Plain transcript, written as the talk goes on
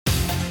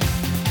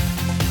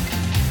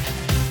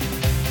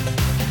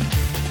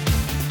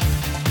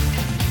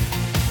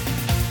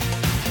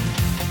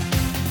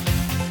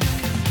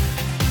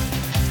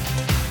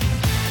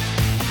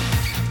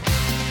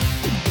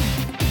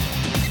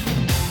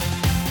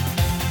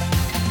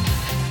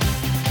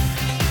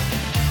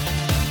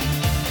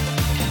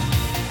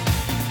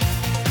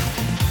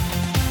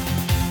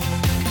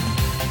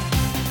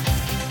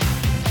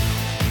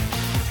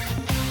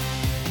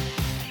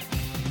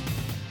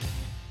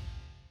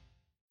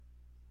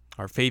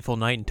Our fateful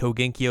night in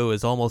Togenkyo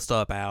is almost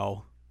up,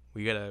 Al.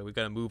 We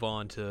gotta move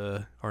on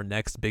to our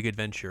next big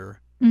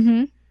adventure.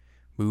 Mm-hmm.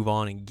 Move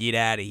on and get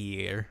out of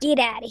here. Get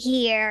out of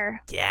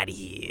here. Get out of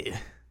here.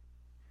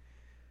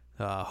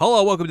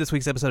 Hello, welcome to this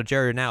week's episode of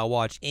Jared Now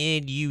Watch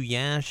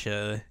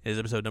Inuyasha. It is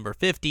episode number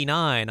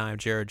 59. I'm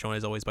Jared, joined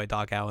as always by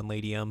Doc Al and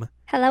Ladium.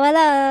 Hello,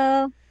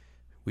 hello.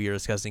 We are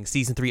discussing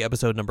season 3,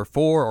 episode number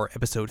 4, or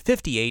episode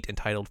 58,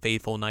 entitled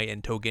Faithful Night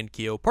in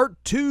Togenkyo Part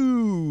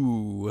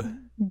 2.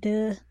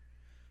 Duh.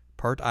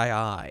 Part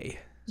II.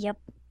 Yep.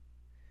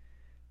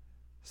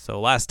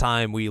 So last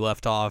time we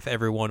left off,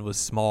 everyone was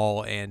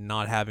small and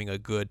not having a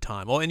good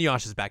time. Well,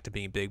 Inuyasha's back to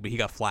being big, but he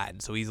got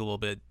flattened, so he's a little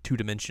bit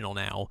two-dimensional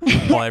now.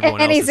 While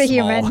everyone And else he's is a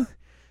small. human.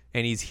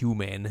 And he's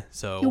human,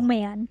 so You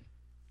man.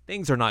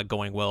 things are not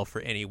going well for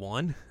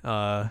anyone.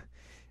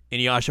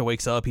 Inuyasha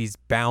wakes up, he's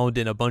bound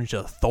in a bunch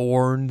of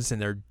thorns,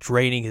 and they're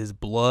draining his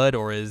blood,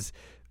 or as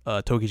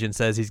Tokijin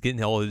says, he's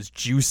getting all his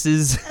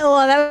juices.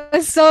 Oh, that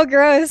was so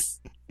gross.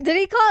 Did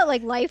he call it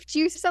like life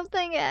juice or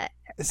something?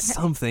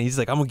 Something. He's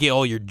like, I'm gonna get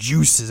all your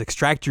juices,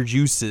 extract your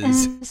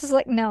juices. This is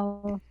like,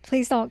 no,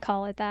 please don't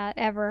call it that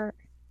ever.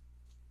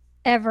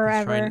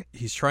 Ever.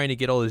 He's trying to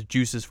get all his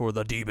juices for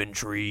the demon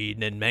tree,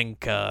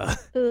 Nenmenka.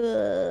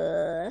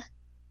 Ugh.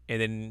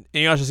 And then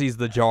Inuyasha sees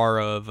the jar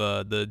of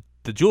the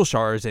jewel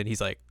shards, and he's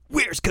like,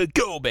 "Where's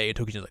Kagome?" And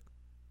Tokijin's like,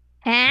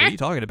 "What Huh? are you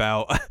talking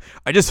about?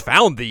 I just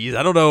found these.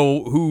 I don't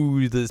know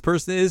who this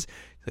person is."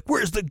 He's like,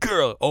 "Where's the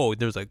girl?" "Oh,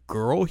 there's a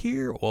girl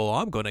here? Well,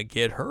 I'm going to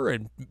get her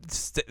and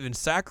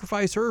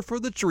sacrifice her for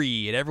the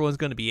tree, and everyone's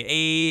going to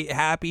be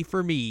happy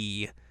for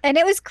me." And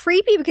it was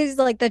creepy because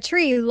like the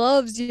tree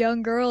loves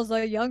young girls.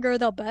 The younger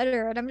the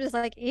better. And I'm just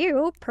like,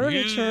 ew,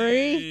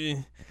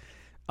 purgatory.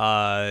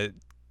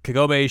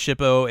 Kagome,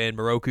 Shippo, and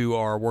Moroku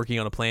are working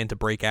on a plan to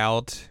break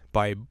out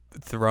by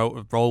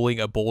rolling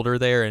a boulder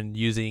there and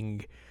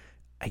using,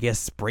 I guess,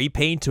 spray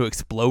paint to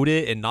explode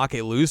it and knock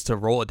it loose to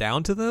roll it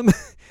down to them.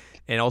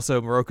 And also,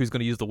 Moroku's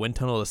going to use the wind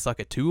tunnel to suck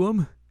it to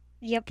him,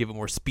 Yep. give it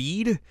more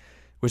speed,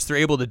 which they're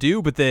able to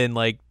do. But then,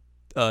 like,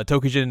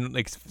 Tokijin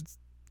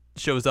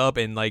shows up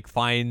and like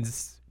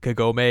finds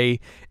Kagome,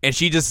 and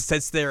she just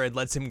sits there and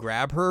lets him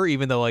grab her,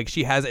 even though like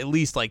she has at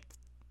least like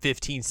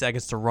 15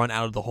 seconds to run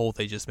out of the hole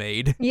they just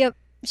made. Yep.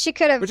 She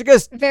could have Which I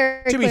guess,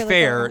 very to be clearly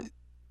fair, done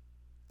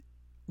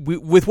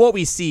with what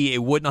we see,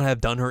 it would not have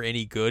done her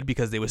any good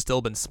because they would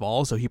still been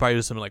small. So he probably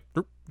just something like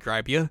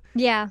grab you. that.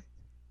 Yeah.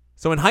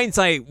 So in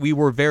hindsight, we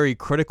were very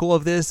critical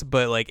of this,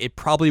 but like it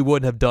probably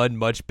wouldn't have done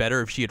much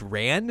better if she had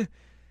ran.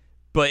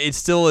 But it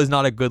still is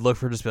not a good look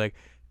for her to just be like,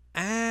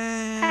 ah.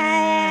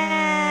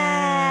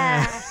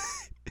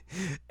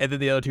 And then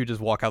the other two just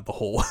walk out the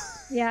hole.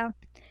 Yeah.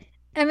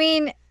 I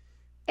mean,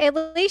 at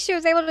least she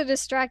was able to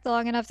distract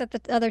long enough that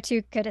the other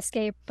two could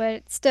escape,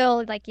 but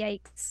still, like,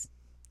 yikes.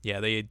 Yeah,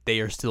 they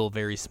are still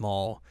very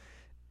small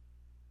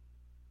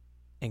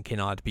and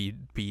cannot be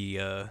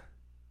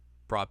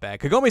brought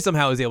back. Kagome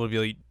somehow is able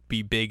to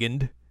be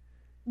biggened.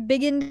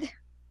 Biggened.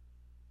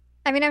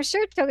 I mean, I'm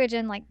sure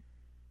Tokijin, like,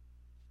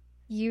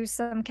 used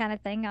some kind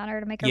of thing on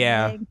her to make her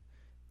big.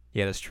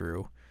 Yeah, that's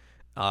true.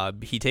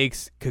 He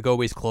takes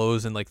Kagome's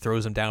clothes and like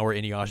throws them down where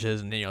Inuyasha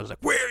is, and Inuyasha's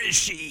like, "Where is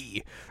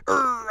she?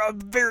 I'm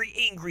very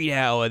angry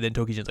now." And then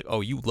Tokijin's like,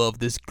 "Oh, you love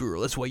this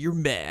girl. That's why you're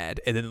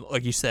mad." And then,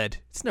 like you said,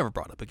 it's never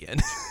brought up again.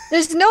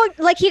 There's no,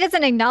 like, he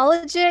doesn't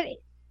acknowledge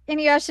it.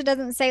 Inuyasha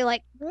doesn't say,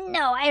 like,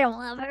 no, I don't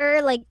love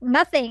her. Like,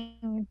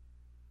 nothing.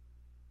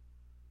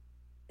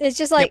 It's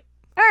just like,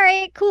 all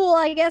right, cool.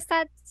 I guess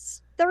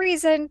that's the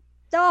reason.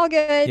 All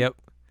good. Yep.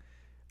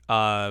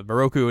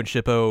 Moroku and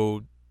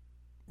Shippo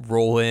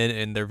roll in,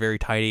 and they're very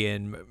tiny,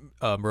 and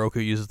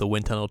Moroku uses the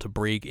wind tunnel to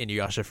break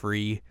Inuyasha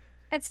free.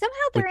 And somehow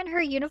they're in her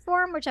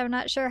uniform, which I'm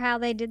not sure how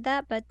they did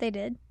that, but they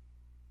did.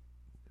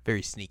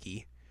 Very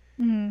sneaky.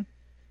 Mm-hmm.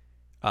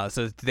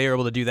 So they were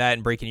able to do that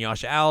and break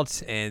Inuyasha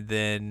out, and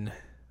then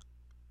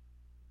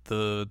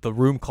the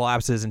room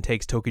collapses and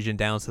takes Tokijin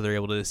down, so they're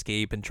able to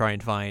escape and try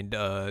and find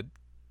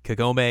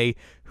Kagome,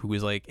 who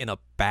is like in a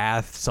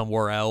bath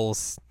somewhere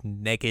else,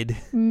 naked.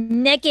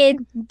 Naked,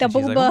 the And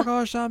she's like, booba. "Oh my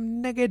gosh,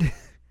 I'm naked."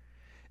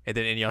 And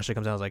then Inuyasha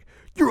comes out and is like,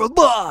 "You're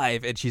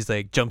alive!" And she's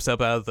like, jumps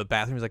up out of the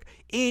bathroom. He's like,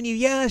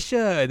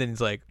 "Inuyasha!" And then he's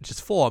like,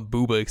 just full on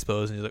booba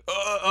exposed. And he's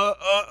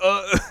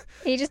like,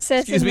 He just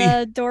sits Excuse in me.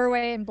 the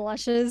doorway and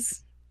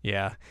blushes.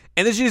 Yeah.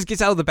 And then she just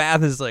gets out of the bath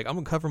and is like, "I'm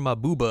gonna cover my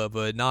booba,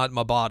 but not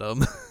my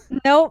bottom."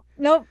 Nope.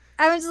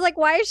 I was just like,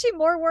 why is she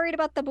more worried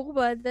about the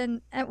booba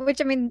than,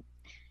 which I mean,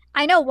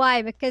 I know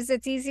why, because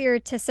it's easier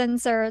to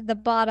censor the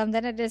bottom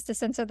than it is to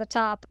censor the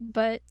top,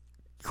 but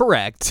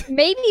Correct.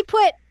 maybe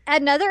put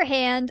another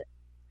hand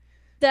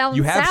down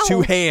You have south.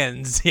 2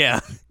 hands. Yeah.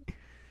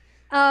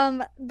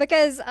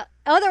 Because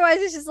otherwise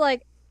it's just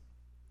like,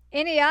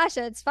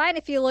 Inuyasha, it's fine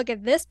if you look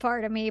at this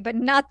part of me, but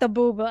not the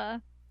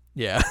booba.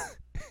 Yeah.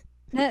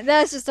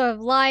 That's just a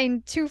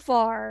line too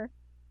far.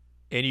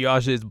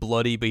 Inuyasha is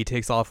bloody, but he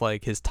takes off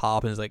like his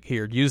top and is like,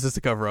 "Here, use this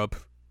to cover up."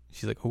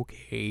 She's like,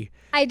 "Okay."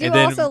 I do And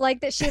then- also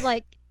like that she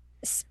like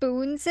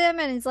spoons him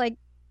and is like,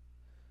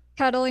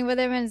 cuddling with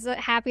him and is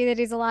happy that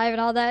he's alive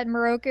and all that. And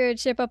Moroku and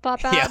Shippo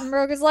pop out, Yeah. and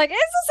Moroku's like, "Is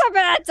this a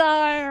bad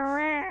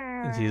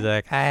And she's time?"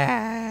 like,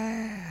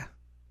 ah.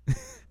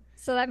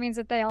 So that means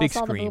that they all Big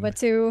saw scream. the booba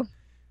too.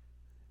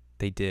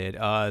 They did.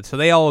 So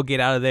they all get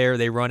out of there.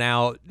 They run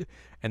out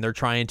and they're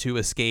trying to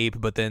escape,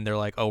 but then they're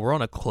like, oh, we're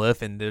on a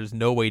cliff and there's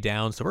no way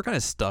down, so we're kind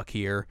of stuck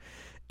here.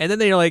 And then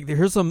they're like,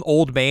 here's some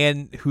old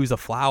man who's a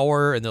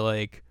flower, and they're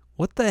like,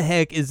 what the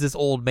heck is this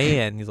old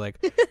man? He's like,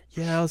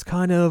 yeah, I was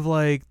kind of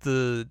like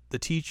the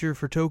teacher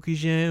for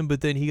Tokijin, but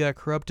then he got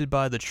corrupted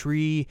by the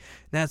tree.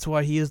 And that's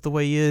why he is the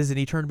way he is, and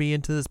he turned me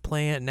into this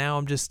plant. And now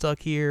I'm just stuck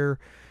here.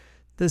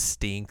 This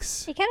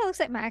stinks. He kind of looks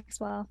like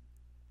Maxwell.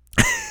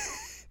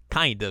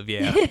 Kind of,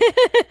 yeah.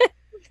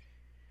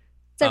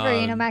 Except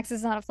for, Max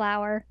is not a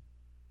flower.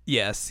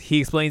 Yes, he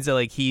explains that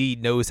like he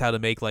knows how to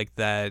make like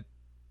the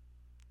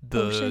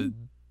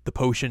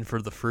potion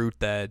for the fruit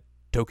that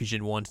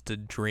Tokijin wants to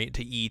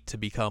eat to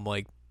become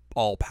like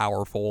all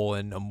powerful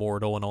and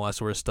immortal and all that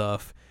sort of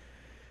stuff.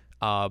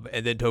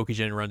 And then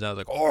Tokijin runs out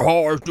like,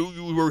 "Oh, I knew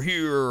you were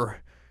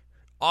here.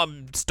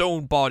 I'm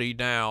stone bodied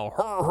now."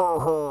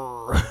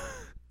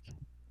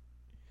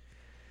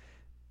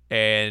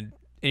 And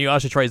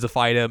Inuyasha tries to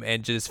fight him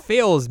and just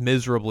fails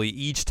miserably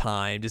each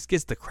time. Just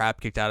gets the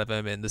crap kicked out of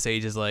him. And the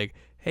sage is like,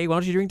 "Hey, why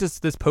don't you drink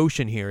this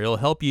potion here? It'll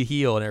help you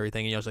heal and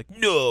everything." And Inuyasha's like,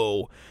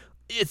 "No,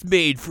 it's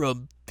made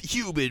from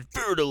human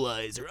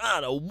fertilizer. I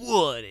don't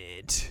want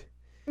it."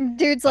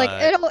 Dude's like,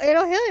 it'll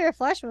heal your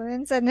flesh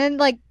wounds. And then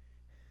like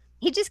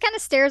he just kind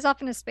of stares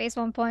off into space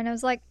one point. I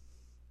was like,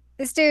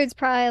 this dude's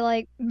probably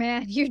like,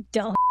 man, you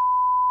dumb.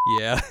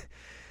 Yeah.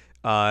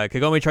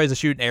 Kagome tries to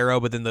shoot an arrow,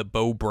 but then the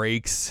bow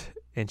breaks.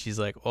 And she's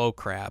like, oh,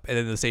 crap. And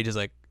then the sage is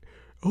like,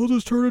 I'll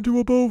just turn into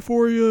a bow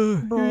for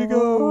you. Here you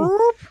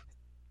go.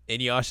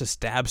 Inuyasha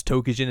stabs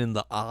Tokijin in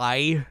the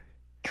eye.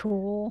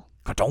 Cool.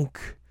 Kadonk.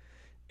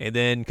 And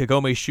then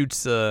Kagome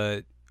shoots,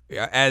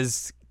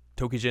 as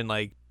Tokijin,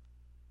 like,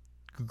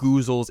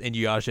 goozles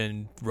Inuyasha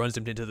and runs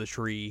him into the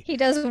tree. He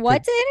does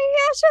what to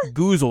Inuyasha?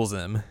 Goozles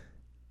him.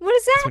 What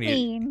does that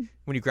mean?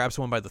 When you grab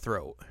someone by the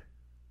throat.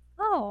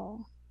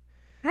 Oh.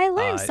 I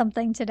learned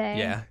something today.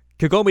 Yeah.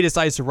 Kagome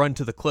decides to run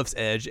to the cliff's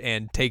edge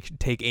and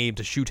take aim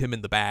to shoot him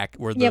in the back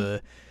where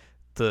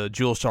the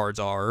jewel shards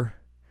are.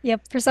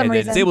 Yep, for some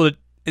reason.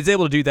 It's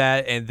able to do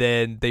that, and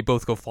then they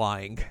both go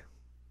flying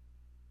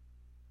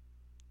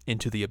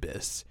into the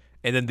abyss.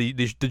 And then the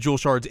jewel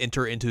shards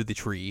enter into the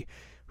tree,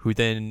 who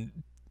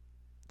then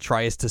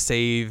tries to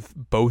save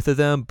both of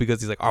them because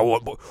he's like, I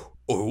want more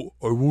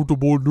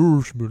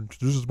nourishment.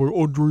 This is my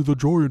Andre the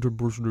Giant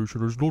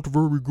impersonation. It's not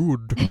very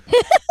good.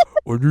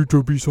 I need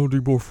to be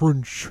sounding more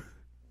French.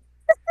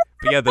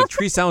 But yeah, the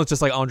tree sounds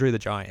just like Andre the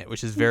Giant,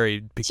 which is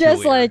very peculiar.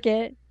 Just like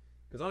it.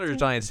 Because Andre the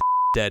Giant's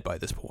dead by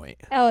this point.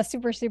 Oh,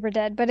 super, super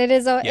dead. But it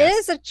is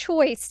a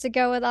choice to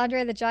go with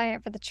Andre the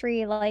Giant for the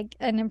tree, like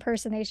an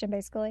impersonation,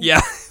 basically. Yeah,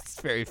 it's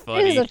very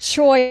funny. It is a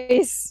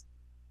choice.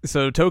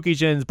 So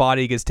Tokijin's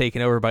body gets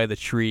taken over by the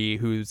tree,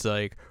 who's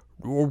like,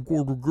 I'm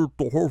going to get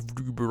the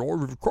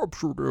half-demon. I've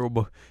captured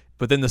him.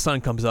 But then the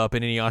sun comes up,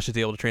 and Inuyasha's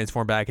able to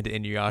transform back into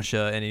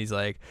Inuyasha, and he's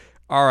like,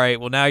 all right,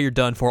 well, now you're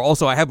done for.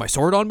 Also, I have my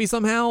sword on me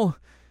somehow.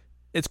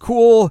 It's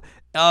cool.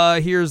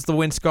 Here's the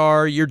wind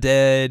scar. You're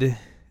dead.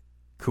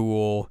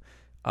 Cool.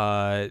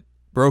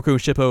 Roku and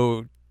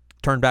Shippo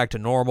turn back to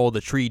normal.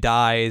 The tree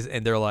dies,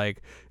 and they're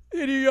like,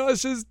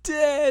 Inuyasha's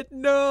dead.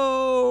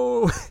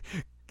 No.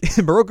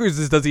 Moroku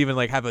just doesn't even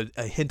like have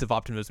a hint of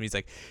optimism. He's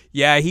like,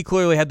 yeah, he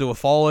clearly had to have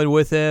fallen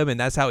with him, and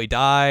that's how he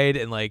died.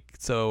 And like,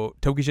 so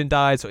Tokijin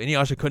died, so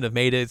Inuyasha couldn't have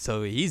made it,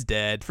 so he's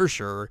dead for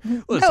sure.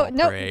 Let's all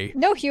pray.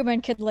 No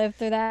human could live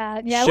through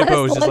that. Yeah,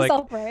 let's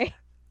all pray.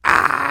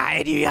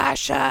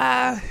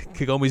 Inuyasha.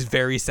 Kagome's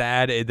very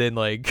sad, and then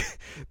like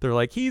they're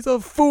like, he's a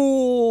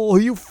fool,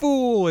 you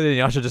fool, and then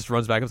Inuyasha just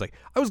runs back and was like,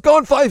 I was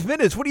gone 5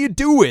 minutes, what are you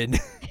doing?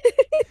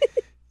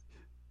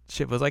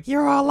 Shit was like,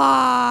 you're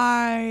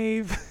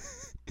alive.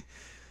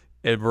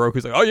 And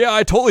Moroku's like, oh yeah,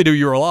 I totally knew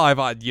you were alive.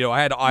 I knew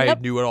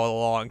it all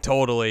along,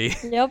 totally.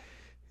 Yep.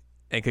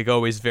 And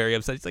Kagome's very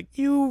upset. He's like,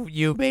 you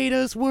made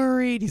us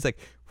worried. He's like,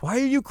 why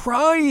are you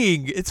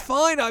crying? It's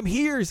fine. I'm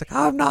here. He's like,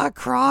 I'm not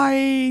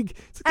crying.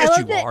 It's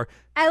like, yes, you are.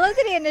 I love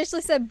that he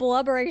initially said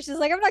blubbering. She's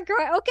like, I'm not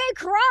crying. Okay,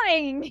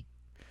 crying.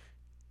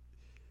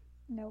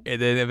 Nope.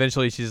 And then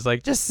eventually she's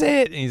like, just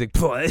sit. And he's like,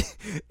 what?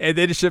 And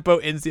then Shippo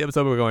ends the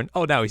episode by going,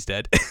 oh, now he's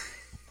dead.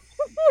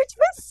 Which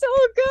was so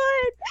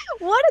good.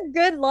 What a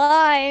good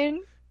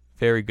line.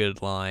 Very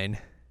good line.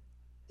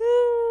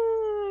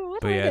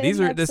 But yeah,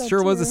 this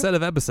sure was a set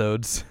of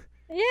episodes.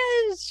 Yeah,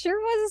 it sure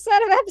was a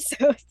set of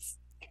episodes.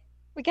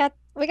 We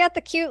got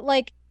the cute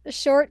like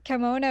short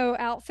kimono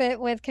outfit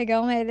with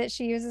Kagome that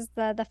she uses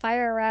the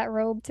fire rat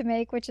robe to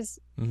make, which is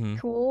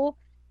cool.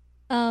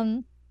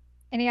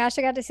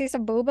 Inuyasha got to see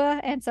some booba,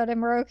 and so did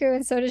Moroku,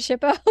 and so did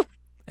Shippo.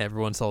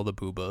 Everyone saw the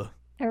booba.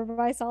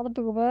 Everybody saw the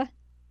booba.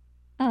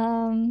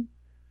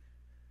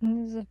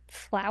 There's a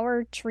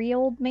flower tree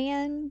old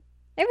man.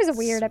 It was a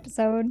weird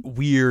episode.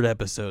 Weird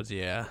episodes,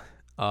 yeah.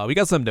 We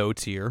got some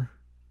notes here.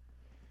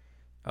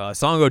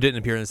 Songo didn't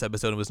appear in this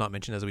episode and was not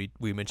mentioned, as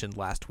we mentioned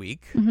last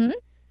week. Mm-hmm.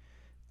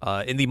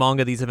 In the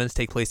manga, these events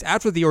take place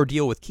after the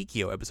ordeal with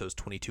Kikyo, episodes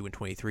 22 and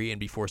 23, and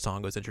before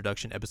Songo's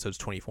introduction, episodes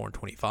 24 and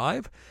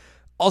 25.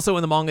 Also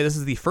in the manga, this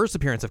is the first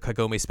appearance of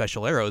Kagome's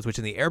special arrows, which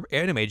in the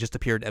anime just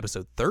appeared in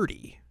episode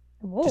 30.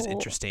 Whoa. Which is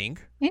interesting.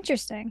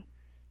 Interesting.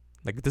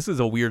 Like, this is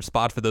a weird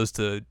spot for those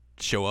to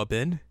show up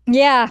in.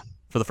 Yeah.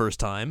 For the first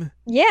time.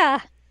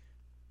 Yeah.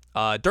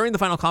 During the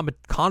final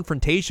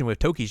confrontation with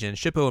Tokijin,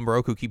 Shippo and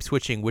Moroku keep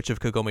switching which of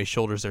Kagome's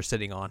shoulders they're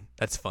sitting on.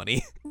 That's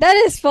funny. That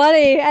is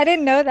funny. I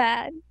didn't know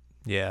that.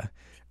 Yeah.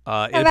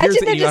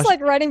 Imagine they're just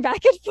like running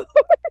back and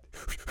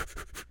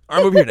forth.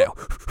 I'm over here now.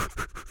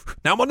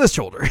 Now I'm on this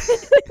shoulder.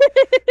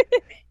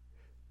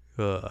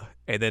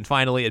 And then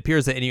finally, it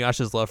appears that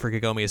Inuyasha's love for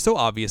Kagome is so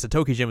obvious that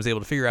Tokijin was able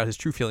to figure out his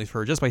true feelings for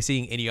her just by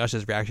seeing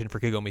Inuyasha's reaction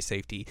for Kagome's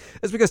safety.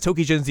 That's because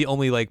Tokijin's the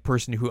only like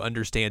person who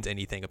understands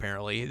anything,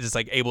 apparently. He's just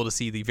like able to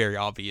see the very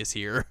obvious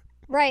here.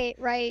 Right.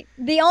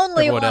 The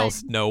only Everyone one.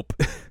 else, nope.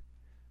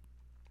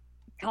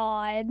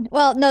 God.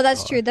 Well, no,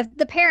 that's true.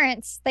 The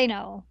parents, they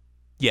know.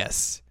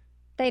 Yes.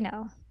 They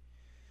know.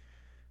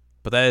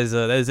 But that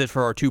is it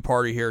for our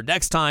two-parter here.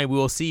 Next time, we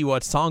will see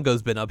what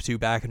Songo's been up to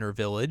back in her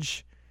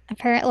village.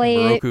 Apparently,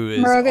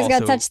 Moroku's got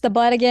to touch the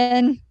butt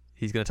again.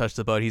 He's going to touch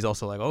the butt. He's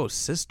also like, oh,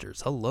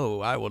 sisters,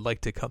 hello. I would like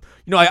to come.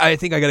 You know, I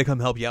think I got to come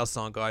help you out,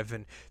 Songo. I've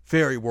been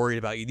very worried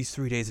about you. These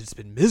 3 days, it's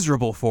been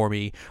miserable for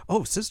me.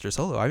 Oh, sisters,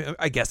 hello.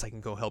 I guess I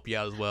can go help you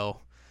out as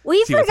well.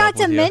 We forgot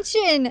to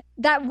mention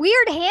that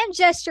weird hand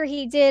gesture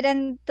he did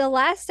in the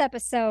last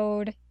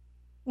episode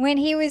when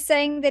he was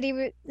saying that he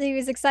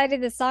was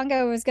excited that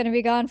Songo was going to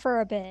be gone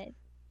for a bit.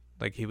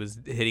 Like he was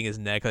hitting his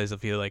neck as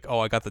if he was like, oh,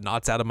 I got the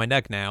knots out of my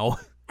neck now.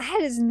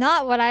 That is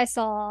not what I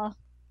saw.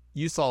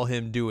 You saw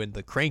him doing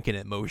the cranking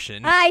it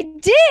motion. I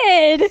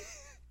did!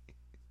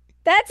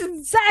 That's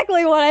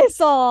exactly what I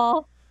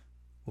saw.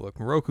 Look,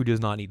 Moroku does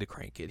not need to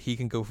crank it. He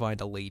can go find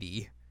a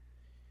lady.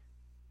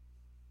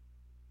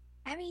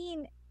 I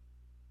mean,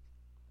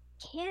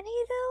 can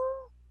he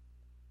though?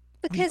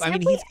 Because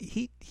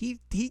he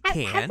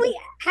can.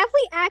 Have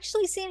we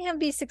actually seen him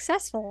be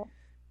successful?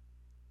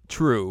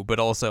 True, but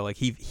also like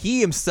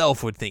he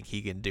himself would think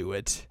he can do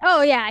it.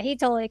 Oh yeah, he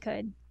totally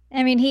could.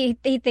 I mean, he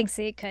thinks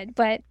he could,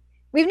 but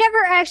we've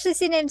never actually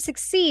seen him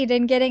succeed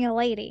in getting a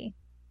lady,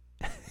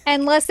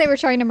 unless they were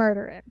trying to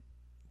murder him.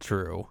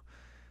 True.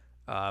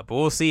 But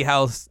we'll see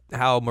how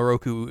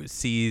Moroku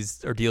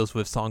sees or deals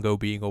with Songo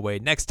being away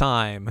next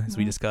time as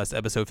we discuss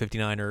episode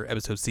 59 or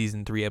episode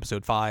season 3,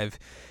 episode 5,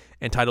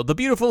 entitled The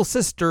Beautiful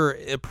Sister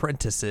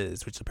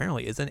Apprentices, which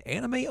apparently is an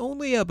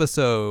anime-only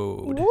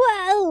episode.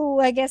 Whoa!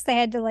 I guess they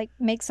had to like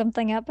make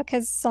something up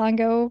because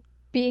Songo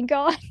being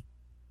gone.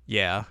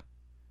 Yeah.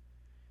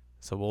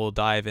 So we'll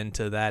dive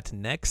into that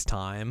next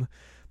time.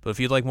 But if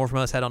you'd like more from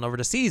us, head on over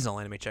to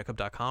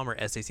seasonalanimecheckup.com or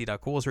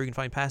sac.cool, where you can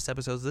find past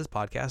episodes of this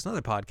podcast and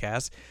other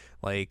podcasts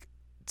like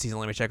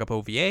Seasonal Anime Checkup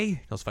OVA. You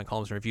can also find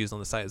columns and reviews on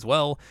the site as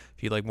well.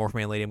 If you'd like more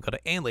from Anladium, go to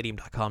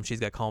anladium.com. She's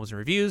got columns and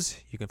reviews.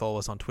 You can follow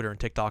us on Twitter and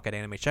TikTok at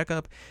Anime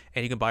Checkup.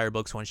 And you can buy our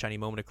books, One Shiny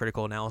Moment, A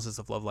Critical Analysis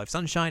of Love, Life,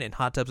 Sunshine, and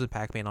Hot Tubs and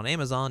Pac-Man on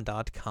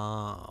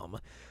Amazon.com.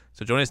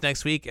 So join us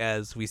next week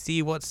as we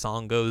see what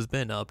Songo's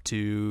been up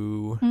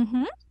to.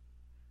 Mm-hmm.